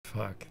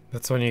Fuck.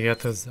 That's when you get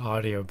those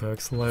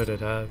audiobooks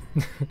loaded up.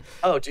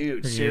 Oh,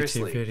 dude, For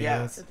seriously. YouTube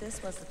Yeah. videos. So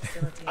this was the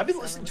facility. I've been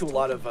listening to a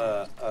lot of,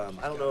 I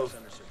don't know if,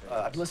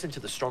 I've been listening to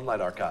the Stormlight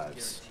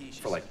Archives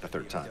for like the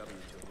third time.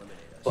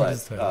 What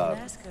is But, that?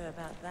 Ask her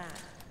about that.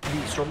 the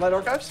Stormlight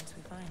Archives? Once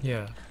we find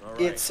Yeah.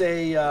 It's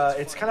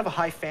it's kind of a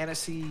high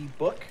fantasy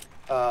book.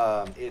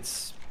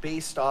 It's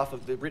based off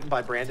of, written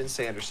by Brandon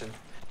Sanderson.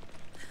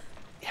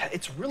 Yeah,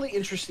 it's really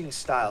interesting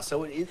style.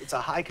 So it's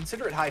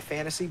consider it high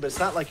fantasy, but it's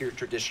not like your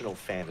traditional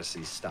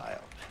fantasy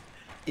style.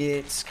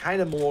 It's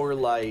kind of more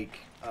like,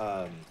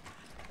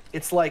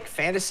 it's like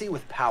fantasy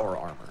with power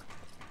armor.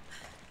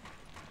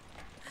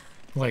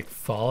 Like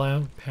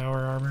Fallout power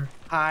armor?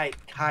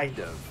 Kind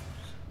of.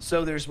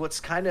 So there's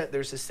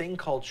this thing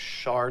called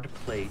shard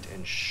plate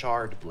and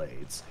shard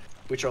blades,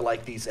 which are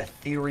like these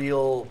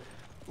ethereal,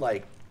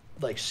 like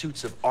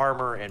suits of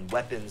armor and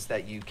weapons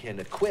that you can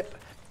equip,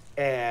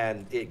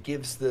 and it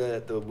gives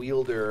the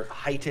wielder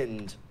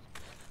heightened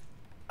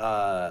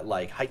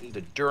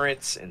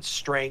endurance and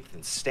strength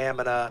and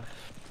stamina.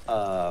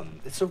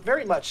 It's so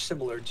very much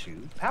similar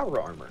to power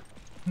armor.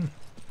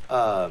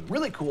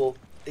 Really cool.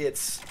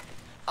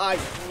 I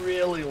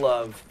really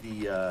love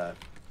the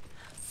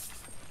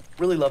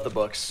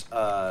books.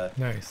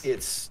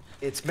 Nice.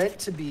 It's meant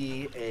to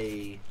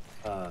be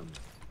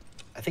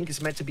I think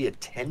it's meant to be a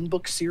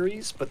 10-book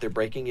series, but they're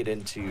breaking it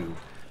into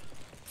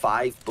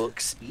 5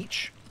 books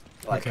each.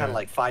 Like kind of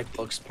like 5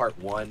 books part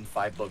 1,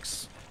 5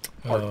 books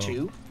part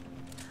 2.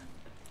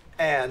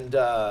 And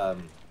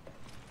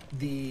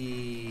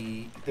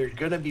they're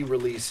gonna be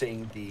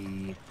releasing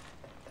the,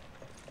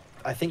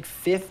 I think,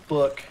 5th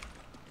book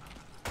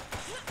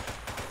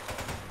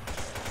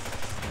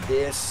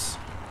this.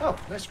 Oh,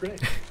 nice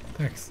grenade.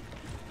 Thanks.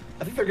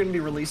 I think they're going to be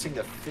releasing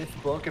the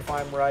 5th book, if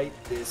I'm right,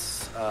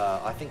 this,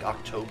 I think,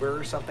 October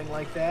or something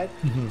like that.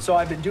 So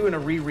I've been doing a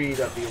reread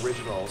of the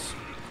originals.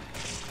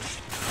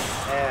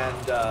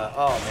 And,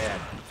 oh, man.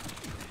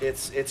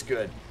 It's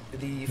good.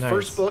 The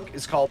first book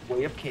is called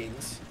Way of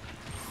Kings.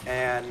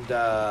 And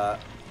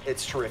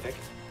it's terrific.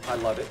 I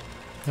love it.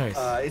 Nice.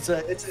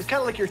 It's kind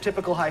of like your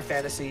typical high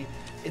fantasy.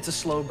 It's a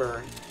slow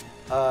burn.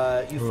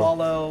 You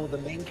follow the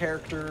main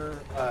character,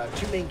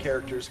 2 main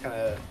characters, kind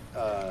of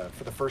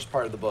for the first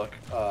part of the book.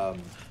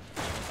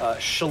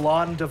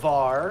 Shalon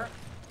Devar,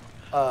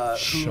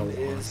 who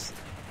is,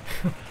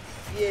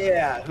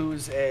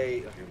 who's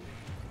a.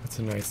 That's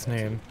a nice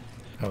name.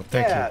 Oh,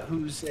 thank you. Yeah,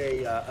 who's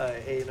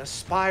an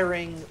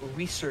aspiring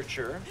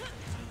researcher.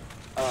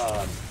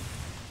 Ooh,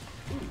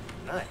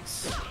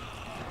 nice.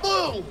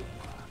 Boom!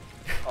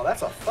 Oh,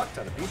 that's a fuck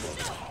ton of people.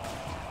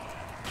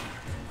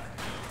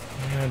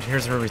 And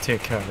here's where we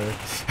take cover.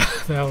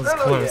 That was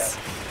close.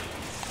 Yeah.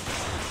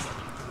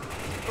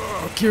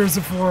 Oh, Gears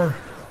of War.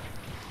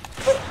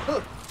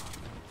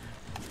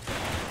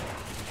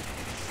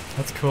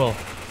 That's cool.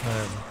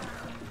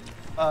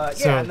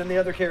 So, and then the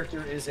other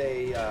character is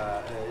is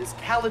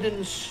Kaladin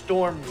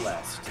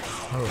Stormblessed,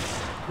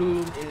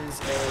 who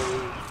is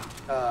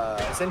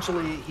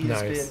essentially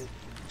he's been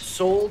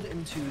sold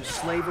into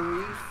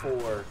slavery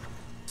for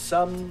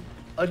some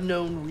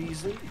unknown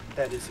reason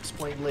that is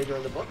explained later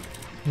in the book.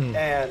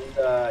 And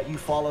you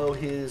follow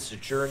his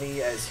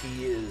journey as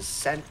he is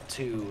sent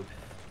to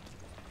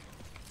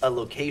a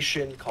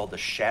location called the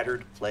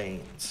Shattered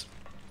Plains.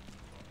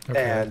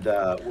 And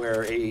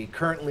where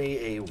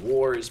currently a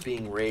war is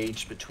being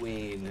waged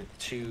between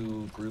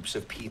 2 groups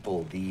of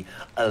people, the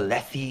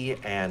Alethi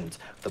and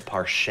the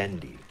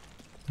Parshendi.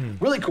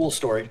 Really cool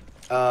story.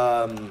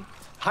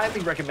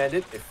 Highly recommend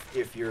it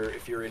if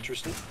you're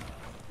interested.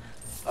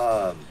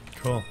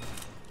 cool.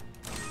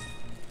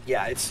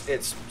 Yeah,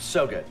 it's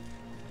so good.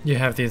 You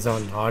have these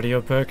on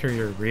audiobook or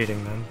you're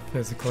reading them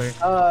physically?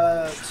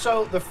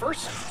 So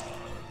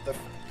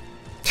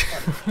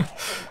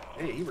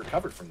hey, he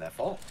recovered from that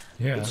fall.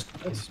 Yeah.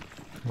 It's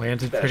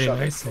Landed better pretty shot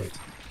than nicely. Blades.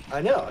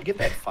 I know. I get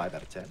that 5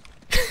 out of 10.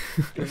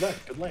 Good land.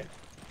 Good land.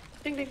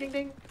 Ding, ding, ding,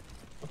 ding.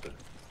 What the?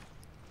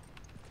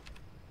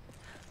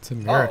 It's a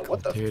miracle,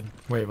 what the dude.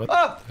 Wait, what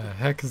Ah! the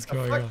heck is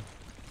going on?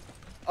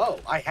 Oh,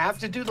 I have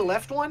to do the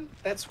left one?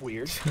 That's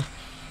weird.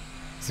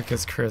 Is it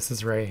because Chris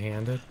is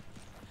right-handed?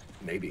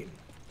 Maybe.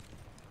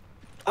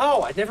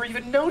 Oh, I never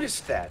even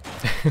noticed that.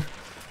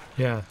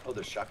 Yeah. Oh,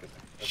 there's shotgun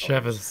there.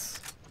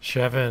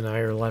 Sheva and I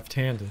are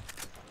left-handed.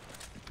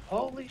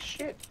 Holy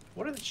shit.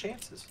 What are the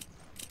chances?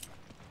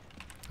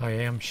 I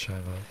am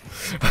Sheva.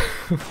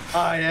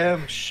 I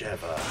am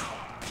Sheva.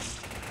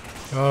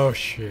 Oh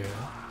shit.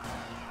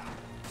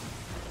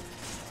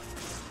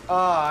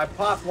 Ah, I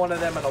popped one of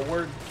them and a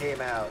word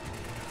came out.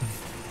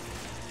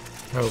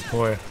 Oh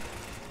boy.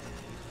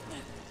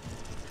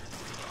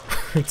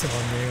 It's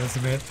on me,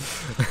 isn't it?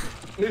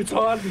 It's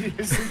on me,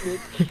 isn't it?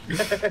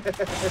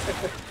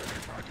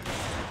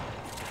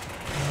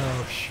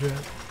 Oh shit.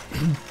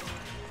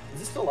 Is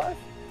this still alive?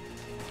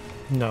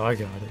 No, I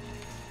got it.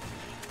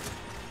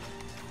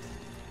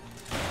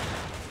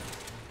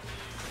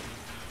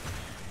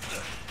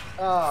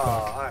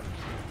 Oh, I'm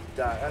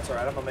dying. That's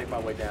alright. I'm gonna make my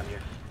way down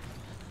here.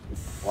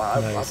 Wow,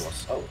 Nice. I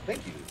lost. Oh,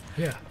 thank you.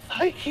 Yeah.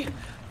 Thank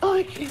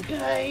you,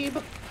 Gabe.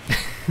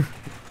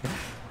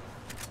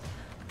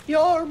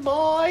 You're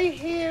my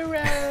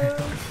hero.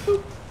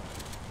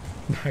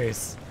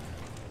 Nice.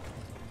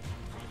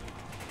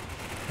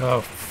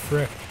 Oh,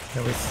 frick.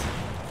 That was...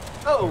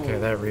 Oh, Okay,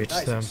 that reached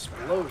nice them.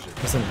 explosion.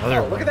 There's another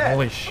Oh, one. look at that.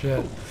 Holy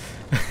shit.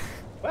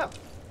 Wow.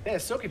 Man,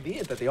 it's so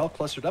convenient that they all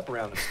clustered up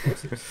around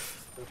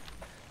explosives.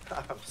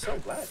 I'm so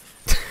glad.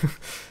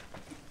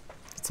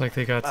 It's like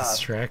they got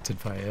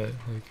distracted by it.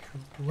 Like,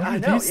 what I are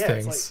know, these yeah,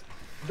 things? it's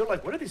like, they're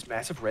like, what are these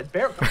massive red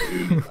bear?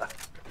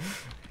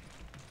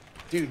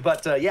 Dude,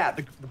 but yeah,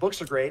 the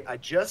books are great. I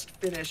just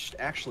finished,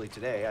 actually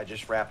today, I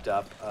just wrapped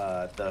up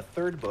the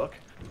third book,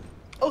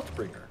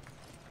 Oathbringer.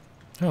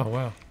 Oh,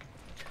 wow.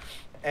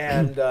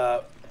 And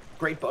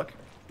great book.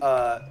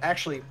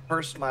 Actually,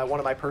 one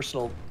of my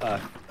personal,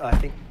 I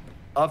think,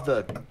 of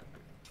the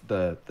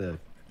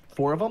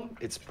four of them,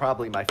 it's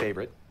probably my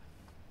favorite.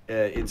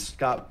 It's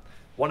got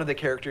one of the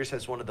characters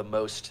has one of the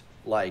most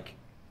like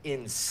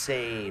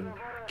insane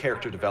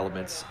character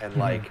developments, and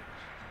like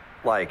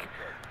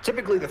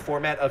typically the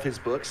format of his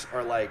books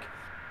are like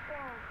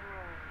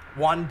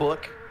one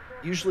book.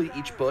 Usually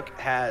each book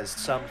has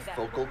some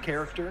focal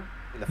character.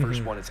 In the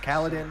first one, it's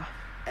Kaladin,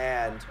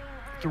 and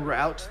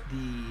throughout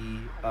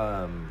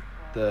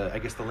I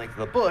guess the length of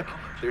the book,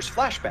 there's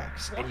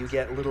flashbacks, and you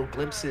get little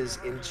glimpses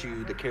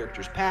into the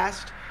character's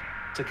past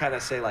to kind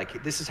of say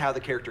like, this is how the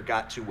character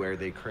got to where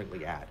they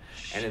currently at.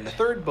 And in the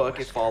third book,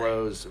 it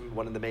follows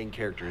one of the main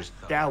characters,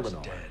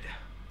 Dalinar,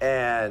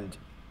 and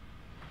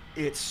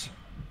it's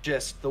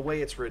just the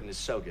way it's written is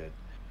so good.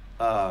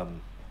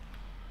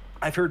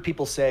 I've heard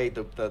people say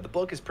the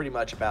book is pretty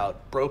much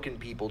about broken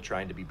people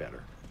trying to be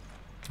better.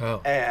 Oh.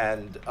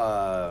 And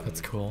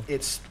that's cool.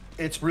 It's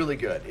really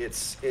good.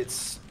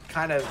 It's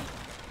kind of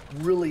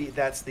really,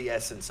 that's the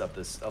essence of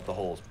the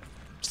whole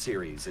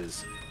series,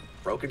 is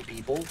broken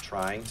people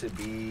trying to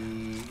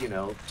be, you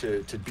know,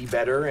 to be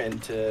better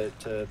and to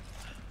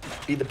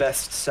be the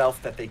best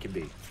self that they can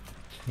be.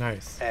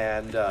 Nice.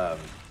 And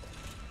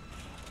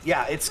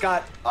yeah, it's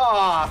got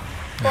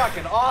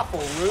fucking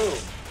awful room.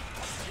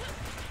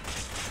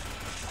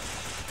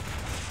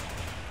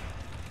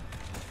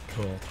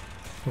 Cool.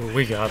 Ooh,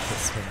 we got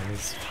this one.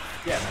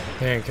 Yeah, man.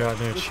 They ain't got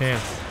no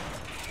chance.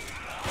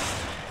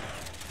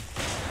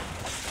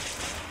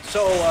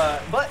 So,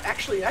 but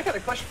actually, I got a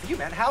question for you,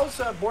 man. How's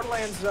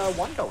Borderlands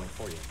 1 going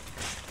for you?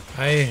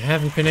 I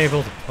haven't been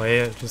able to play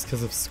it just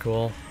because of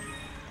school.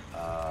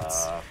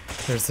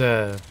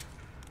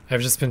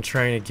 I've just been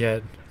trying to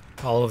get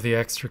all of the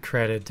extra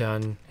credit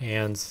done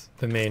and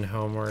the main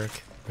homework,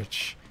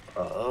 which,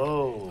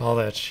 all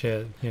that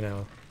shit, you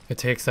know, it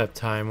takes up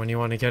time when you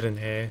want to get an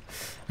A.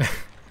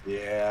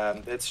 Yeah,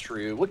 that's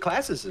true. What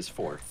class is this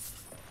for?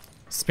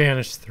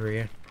 Spanish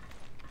 3.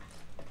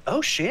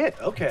 Oh shit.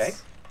 Okay.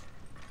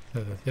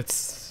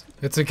 It's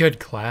a good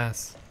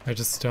class. I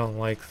just don't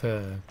like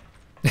the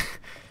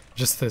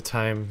just the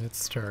time it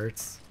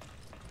starts.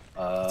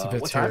 It's a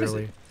bit what too time is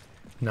early. it?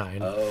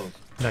 9. Oh.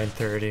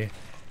 9:30.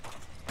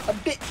 A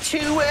bit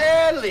too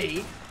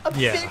early. A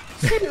Yeah.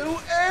 bit too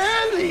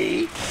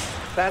early.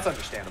 That's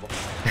understandable.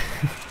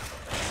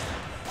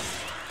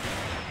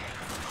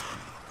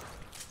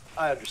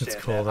 I understand.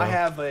 It's cool, that. though. I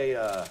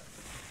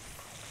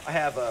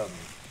have for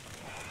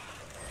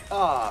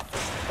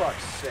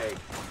fuck's sake.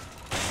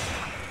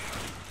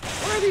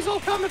 Where are these all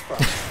coming from?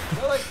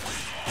 They're like,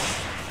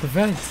 The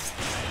vents.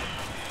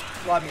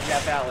 well, I mean, yeah,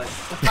 valid.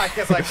 I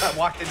guess I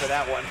walked into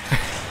that one.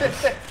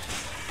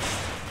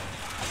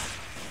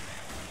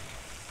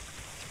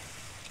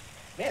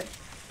 Man,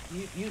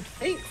 you'd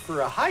think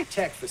for a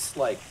high-tech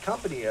like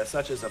company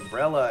such as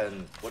Umbrella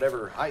and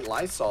whatever,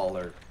 Lysol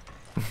or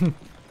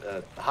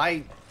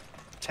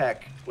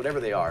high-tech, whatever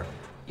they are,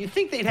 you'd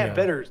think they'd have Yeah.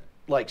 better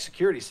like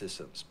security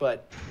systems.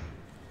 But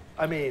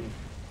I mean,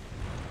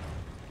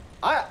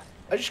 I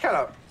just kind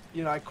of,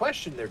 you know, I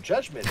question their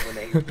judgment when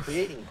they're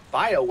creating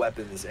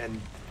bioweapons and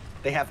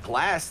they have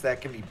glass that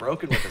can be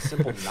broken with a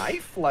simple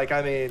knife. Like,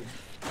 I mean,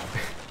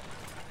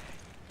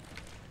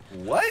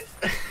 what?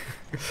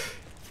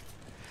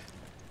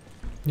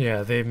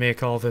 Yeah, they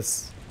make all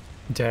this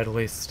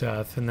deadly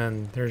stuff, and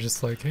then they're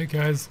just like, "Hey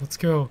guys, let's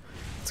go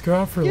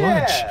out for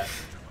lunch."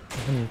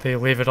 And they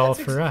leave it all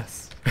for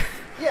us.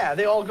 Yeah,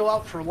 they all go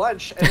out for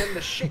lunch, and then the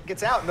shit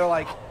gets out, and they're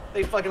like,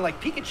 they fucking like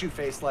Pikachu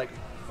face, like,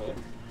 oh.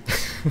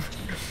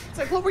 It's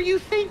like, what were you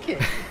thinking?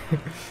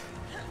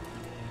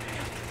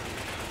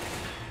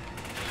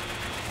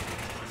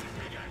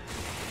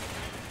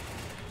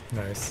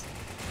 Nice.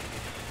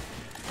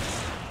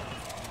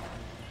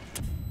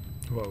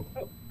 Whoa.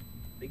 Oh,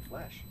 big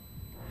flash.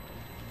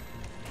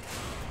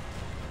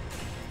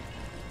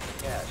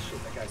 Yeah,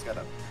 shit, that guy's got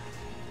a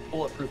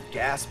bulletproof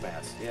gas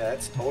mask. Yeah,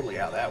 that's totally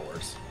how that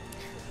works.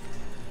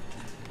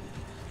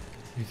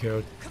 You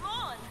go. Come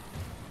on!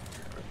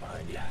 Right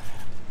behind you.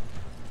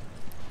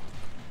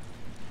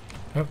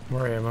 Oh,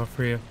 more ammo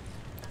for you.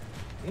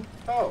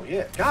 Oh,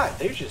 yeah. God,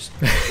 they're just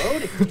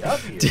loading me up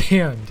here.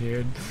 Damn,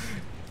 dude.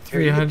 Here,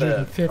 you get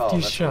the- 350 oh,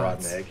 that's a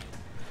rotten shots. egg.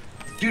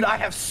 Dude, I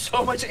have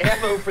so much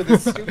ammo for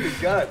this stupid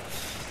gun.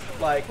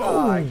 Like,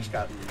 oh, I just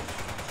got...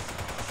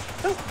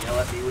 Don't yell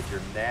at me with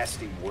your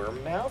nasty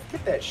worm mouth.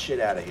 Get that shit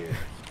out of here.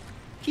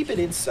 Keep it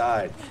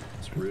inside.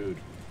 It's rude.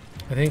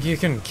 I think you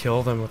can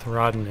kill them with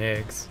rotten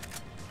eggs.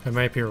 I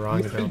might be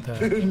wrong about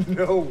that.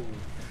 No.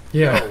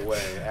 Yeah. No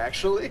way.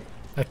 Actually?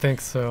 I think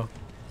so.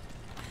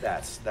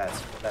 That's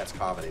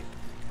comedy.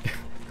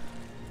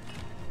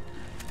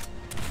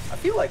 I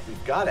feel like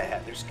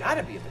there's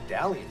gotta be a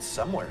medallion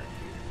somewhere in here.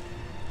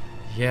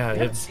 Yeah, I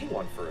haven't seen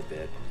one for a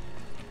bit.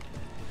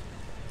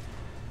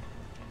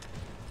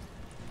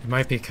 It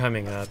might be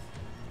coming up.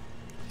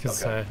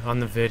 Because on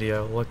the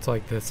video it looked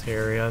like this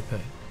area,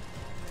 but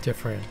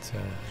different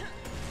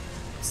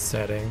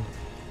setting.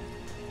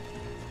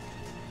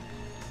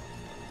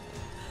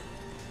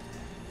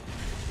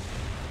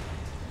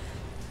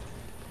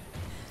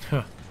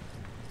 Huh.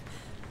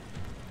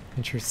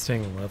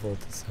 Interesting level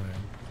design.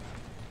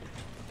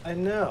 I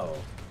know.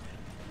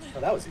 Oh,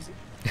 that was easy.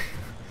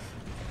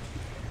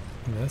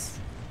 And this?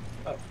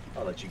 Oh,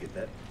 I'll let you get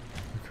that.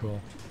 Cool.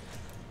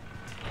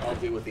 I'll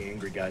deal with the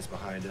angry guys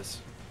behind us.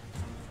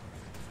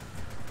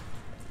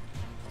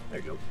 There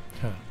you go.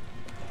 Huh.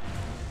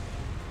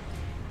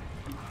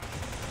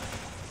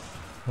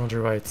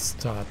 Wonder why it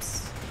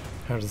stops.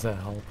 How does that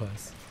help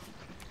us?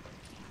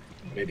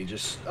 Maybe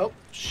just... Oh,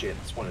 shit.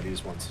 It's one of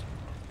these ones.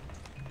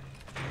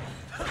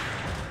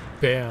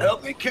 Bam!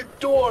 Help me kick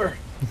door!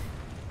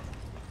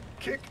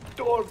 Kick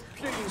door,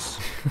 please!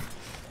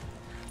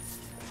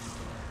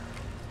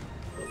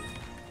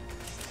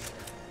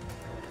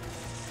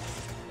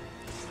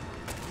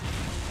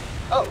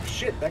 Oh,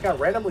 shit. That guy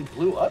randomly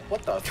blew up?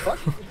 What the fuck?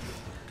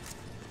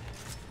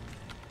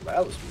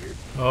 That was weird.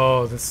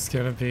 Oh, this is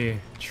gonna be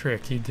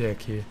tricky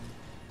dicky.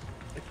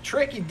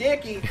 Tricky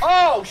Dicky.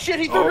 Oh, shit,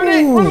 he threw a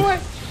grenade. Run away.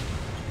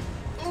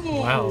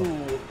 Ooh. Wow.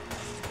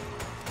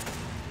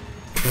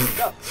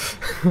 No,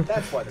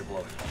 that's why they're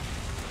blowing up.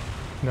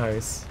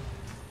 Nice.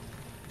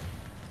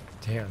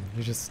 Damn,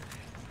 you just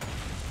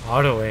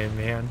auto aim,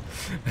 man.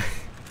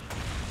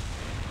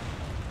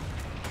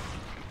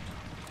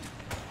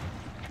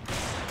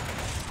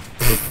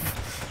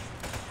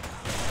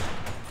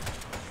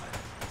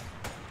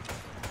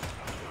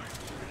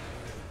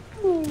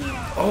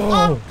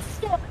 Oh!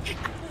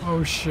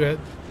 Oh shit.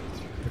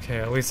 Okay,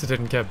 at least it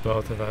didn't get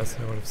both of us.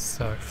 It would have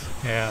sucked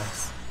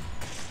ass.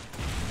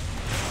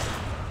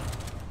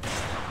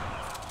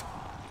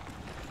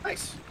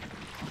 Nice.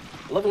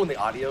 I love it when the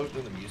audio,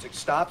 when the music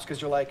stops,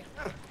 because you're like,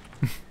 huh.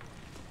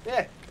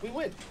 Yeah, we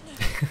win.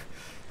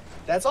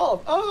 That's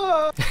all.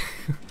 Oh!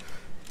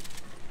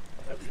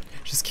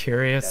 Just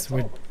curious,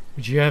 would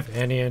you have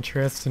any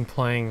interest in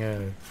playing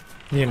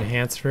the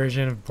enhanced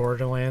version of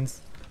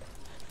Borderlands?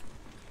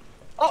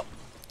 Oh!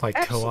 Like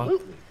co-op?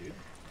 Absolutely, dude.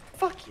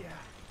 Fuck yeah.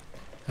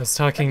 I was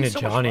talking to so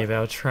Johnny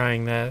about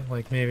trying that.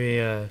 Like maybe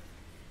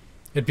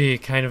it'd be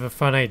kind of a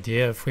fun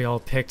idea if we all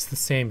picked the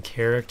same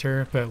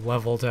character but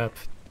leveled up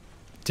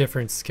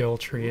different skill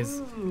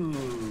trees. Ooh.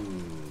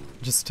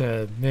 Just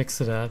to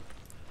mix it up.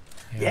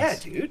 Yeah,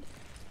 dude.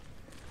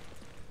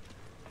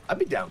 I'd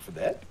be down for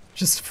that.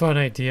 Just a fun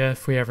idea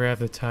if we ever have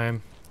the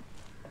time.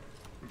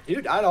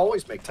 Dude, I'd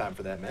always make time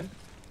for that, man.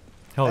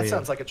 Hell that yeah.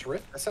 sounds like a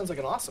terrific. That sounds like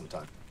an awesome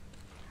time.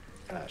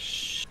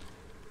 Gosh.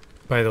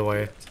 By the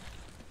way,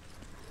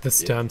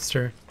 this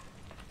dumpster.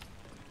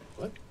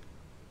 What?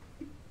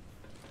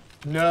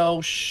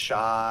 No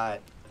shot.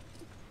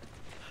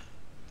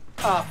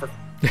 Ah, for.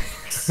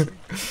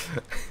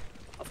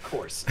 Of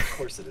course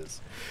it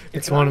is.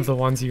 It's one of the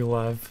ones you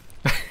love.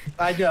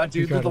 I know,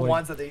 dude. They're the like...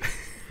 ones that they.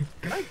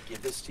 Can I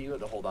give this to you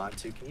to hold on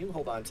to? Can you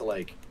hold on to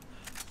like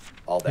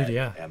all that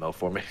ammo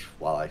for me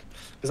while I?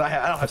 Because I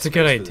don't have. That's a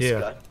good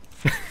idea.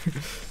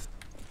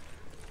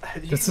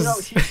 This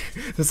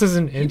is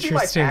an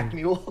interesting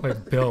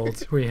like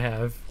build we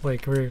have.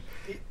 Like we're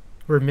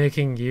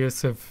making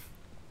use of.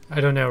 I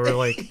don't know. We're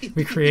like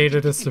we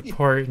created a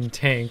support and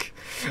tank.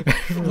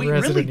 We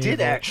really did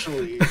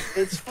actually.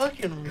 It's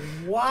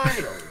fucking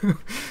wild.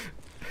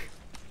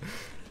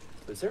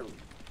 Is there?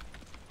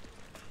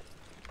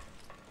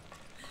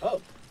 Oh,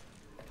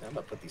 I'm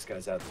gonna put these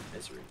guys out of their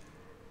misery.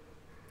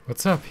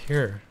 What's up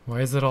here?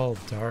 Why is it all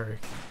dark?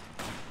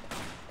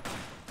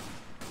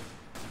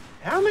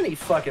 How many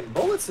fucking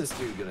bullets is this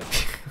dude gonna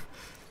take?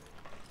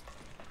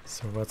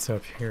 So what's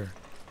up here?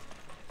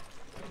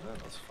 I don't know,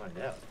 let's find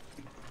out.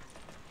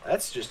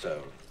 That's just a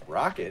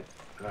rocket.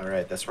 All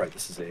right, that's right.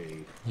 This is a.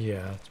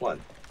 Yeah. It's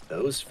one.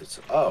 Those.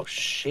 Oh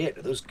shit!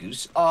 Are those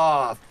goose?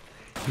 Ah.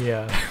 Oh,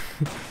 yeah.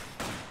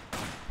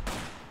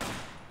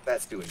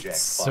 That's doing jack.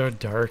 It's so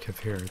dark up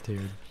here,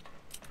 dude.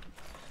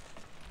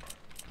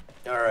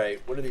 All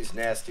right. What are these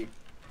nasty?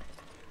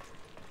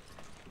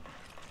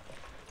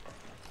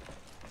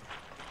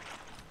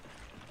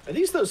 Are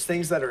these those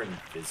things that are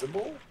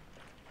invisible?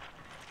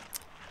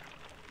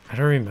 I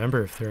don't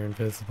remember if they're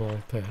invisible,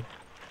 but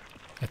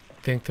I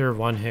think they're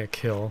one-hit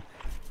kill.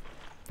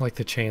 Like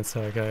the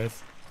chainsaw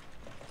guys.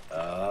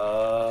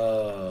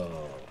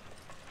 Oh.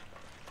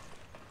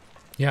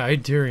 Yeah, I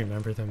do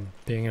remember them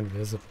being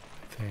invisible,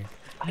 I think.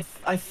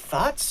 I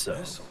thought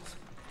so.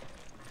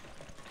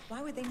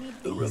 Why would they need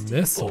The these?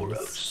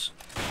 Missiles.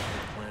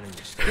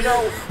 You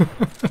know,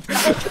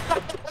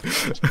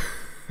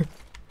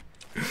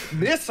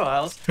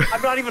 missiles?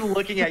 I'm not even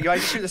looking at you. I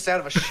just hear the sound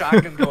of a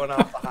shotgun going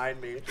off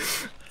behind me.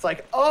 It's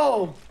like,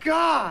 oh,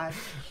 God.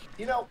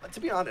 You know,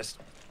 to be honest,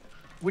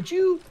 would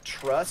you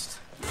trust...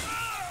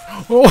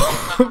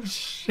 Oh,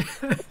 shit.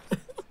 I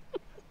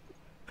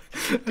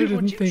Dude, didn't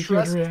would you think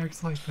trust... you'd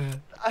react like that.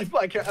 I'm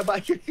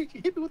like, you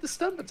hit me with a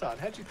stun baton.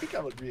 How'd you think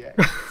I would react?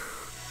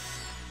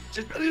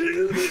 Just...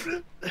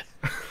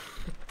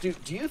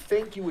 Dude, do you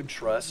think you would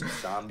trust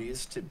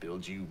zombies to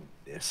build you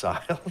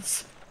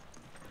missiles?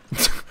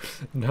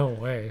 No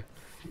way.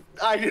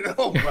 I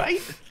know, right?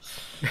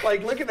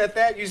 Like, looking at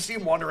that, you see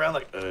him wander around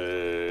like,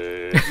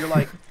 You're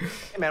like,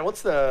 hey, man,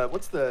 what's the...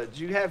 Did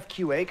you have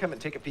QA come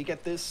and take a peek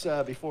at this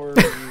before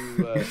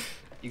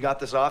you got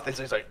this off? And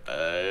so he's like,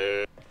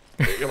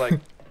 You're like,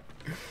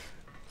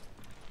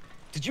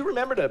 did you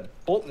remember to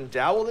bolt and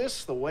dowel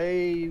this the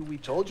way we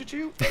told you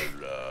to?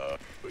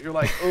 You're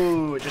like,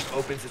 oh, it just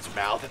opens its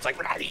mouth. It's like,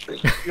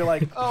 you're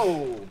like,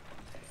 oh,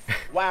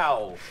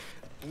 wow,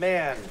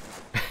 man.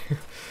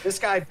 This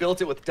guy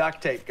built it with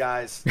duct tape,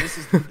 guys. This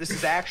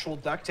is actual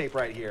duct tape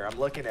right here. I'm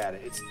looking at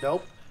it. It's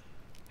nope.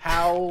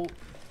 How?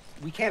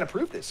 We can't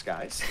approve this,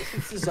 guys.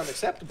 This is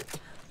unacceptable.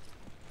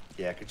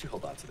 Yeah, could you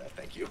hold on to that?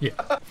 Thank you. Yeah,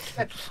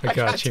 I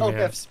got you, don't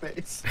man. have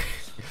space.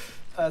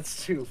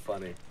 That's too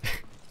funny.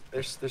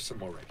 There's some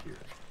more right here.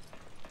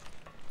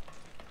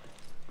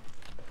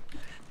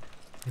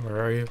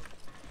 Where are you?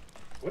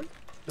 What?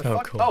 The Oh,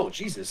 fuck? cool. Oh,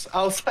 Jesus.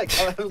 I was like,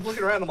 I was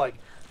looking around. I'm like,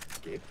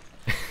 Gabe,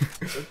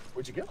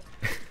 where'd you go?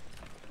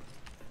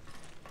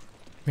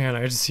 Man,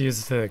 I just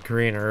used the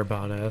green herb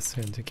on us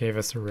and it gave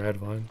us a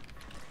red one.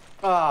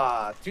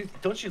 Ah, dude,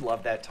 don't you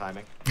love that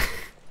timing?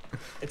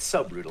 It's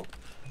so brutal.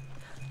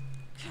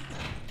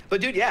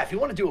 But dude, yeah, if you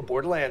want to do a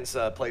Borderlands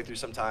playthrough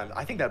sometime,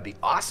 I think that'd be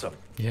awesome.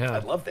 Yeah.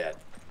 I'd love that.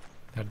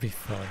 That'd be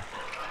fun.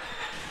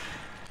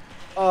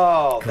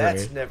 Oh, Great.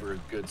 that's never a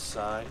good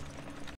sign.